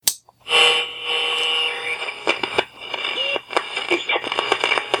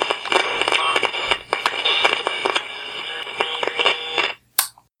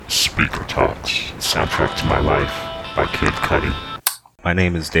Cudi. My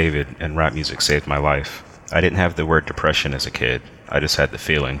name is David, and rap music saved my life. I didn't have the word depression as a kid, I just had the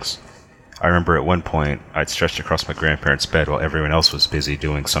feelings. I remember at one point, I'd stretched across my grandparents' bed while everyone else was busy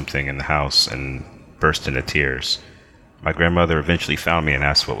doing something in the house and burst into tears. My grandmother eventually found me and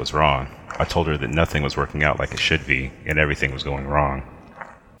asked what was wrong. I told her that nothing was working out like it should be, and everything was going wrong.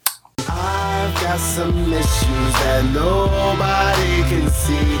 I've got some issues that nobody can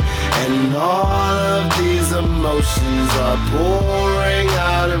see, and all of these emotions are pouring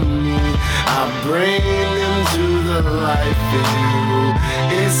out of me. I bring them to the light for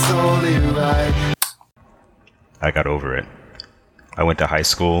you. It's only right. I got over it. I went to high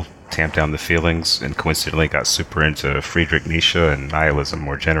school, tamped down the feelings, and coincidentally got super into Friedrich Nietzsche and nihilism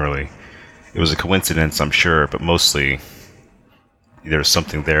more generally. It was a coincidence, I'm sure, but mostly there was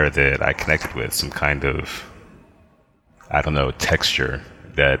something there that I connected with, some kind of, texture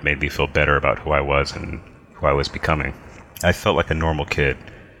that made me feel better about who I was and who I was becoming. I felt like a normal kid.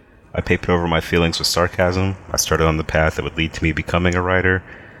 I papered over my feelings with sarcasm. I started on the path that would lead to me becoming a writer,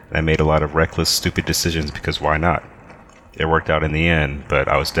 and I made a lot of reckless, stupid decisions because why not? It worked out in the end, but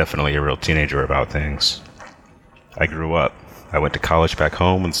I was definitely a real teenager about things. I grew up. I went to college back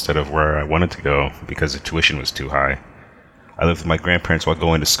home instead of where I wanted to go because the tuition was too high. I lived with my grandparents while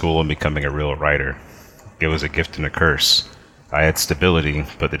going to school and becoming a real writer. It was a gift and a curse. I had stability,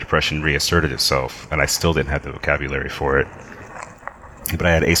 but the depression reasserted itself, and I still didn't have the vocabulary for it. But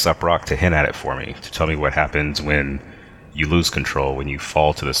I had Aesop Rock to hint at it for me, to tell me what happens when you lose control, when you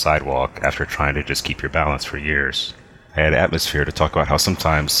fall to the sidewalk after trying to just keep your balance for years. I had Atmosphere to talk about how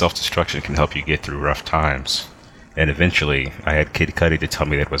sometimes self-destruction can help you get through rough times. And eventually, I had Kid Cudi to tell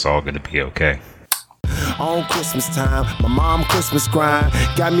me that it was all going to be okay. On Christmas time, my mom Christmas grind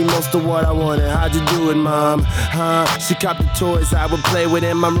got me most of what I wanted. How'd you do it, mom? She copped the toys I would play with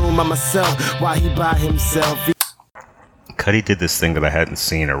in my room by myself while he by himself. Cudi did this thing that I hadn't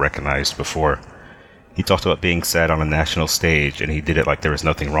seen or recognized before. He talked about being sad on a national stage, and he did it like there was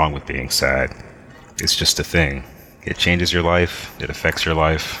nothing wrong with being sad. It's just a thing. It changes your life, it affects your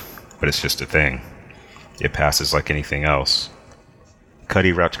life, but it's just a thing. It passes like anything else.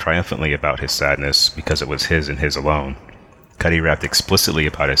 Cudi rapped triumphantly about his sadness because it was his and his alone. Cudi rapped explicitly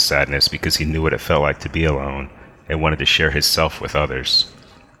about his sadness because he knew what it felt like to be alone and wanted to share his self with others.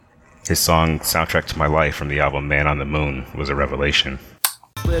 His song, Soundtrack to My Life from the album Man on the Moon, was a revelation.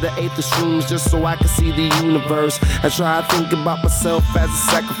 I ate the shrooms just so I could see the universe. I try to think about myself as a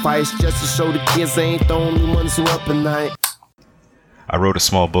sacrifice just to show the kids they ain't the only ones who up at night. I wrote a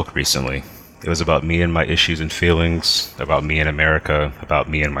small book recently. It was about me and my issues and feelings, about me in America, about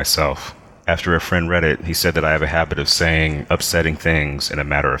me and myself. After a friend read it, he said that I have a habit of saying upsetting things in a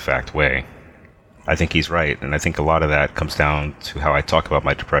matter-of-fact way. I think he's right, and I think a lot of that comes down to how I talk about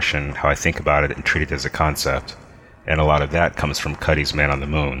my depression, how I think about it and treat it as a concept. And a lot of that comes from Cudi's Man on the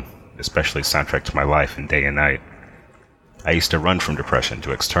Moon, especially Soundtrack to My Life and Day and Night. I used to run from depression,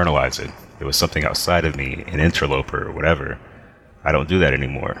 to externalize it. It was something outside of me, an interloper or whatever. I don't do that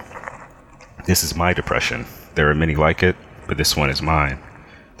anymore. This is my depression. There are many like it, but this one is mine.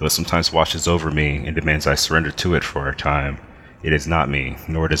 Though it sometimes washes over me and demands I surrender to it for a time, it is not me,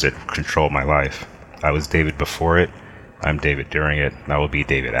 nor does it control my life. I was David before it, I'm David during it, and I will be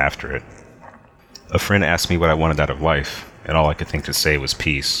David after it. A friend asked me what I wanted out of life, and all I could think to say was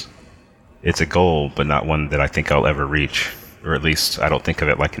peace. It's a goal, but not one that I think I'll ever reach, or at least I don't think of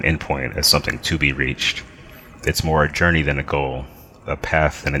it like an endpoint, as something to be reached. It's more a journey than a goal, a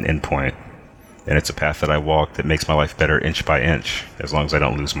path than an endpoint. And it's a path that I walk that makes my life better inch by inch, as long as I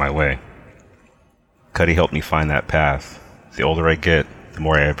don't lose my way. Cudi helped me find that path. The older I get, the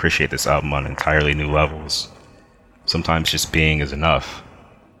more I appreciate this album on entirely new levels. Sometimes just being is enough.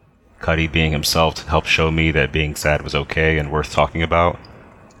 Cudi being himself helped show me that being sad was okay and worth talking about,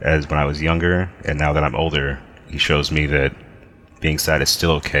 as when I was younger, and now that I'm older, he shows me that being sad is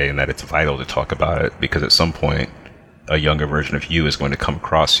still okay and that it's vital to talk about it, because at some point, a younger version of you is going to come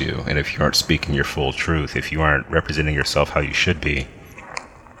across you, and if you aren't speaking your full truth, if you aren't representing yourself how you should be,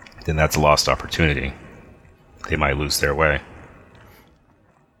 then that's a lost opportunity. They might lose their way.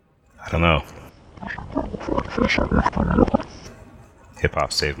 I don't know.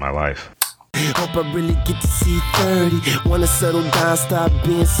 Hip-hop saved my life. Hope I really get to see 30. Wanna settle down, stop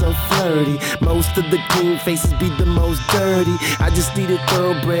being so flirty. Most of the clean faces be the most dirty. I just need a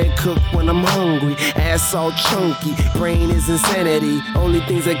thoroughbred cook when I'm hungry. Ass all chunky, brain is insanity. Only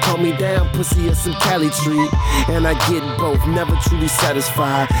things that calm me down, pussy or some Cali treat. And I get both, never truly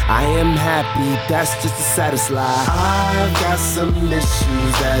satisfied. I am happy, that's just the saddest lie. I've got some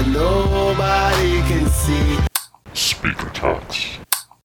issues that nobody can see,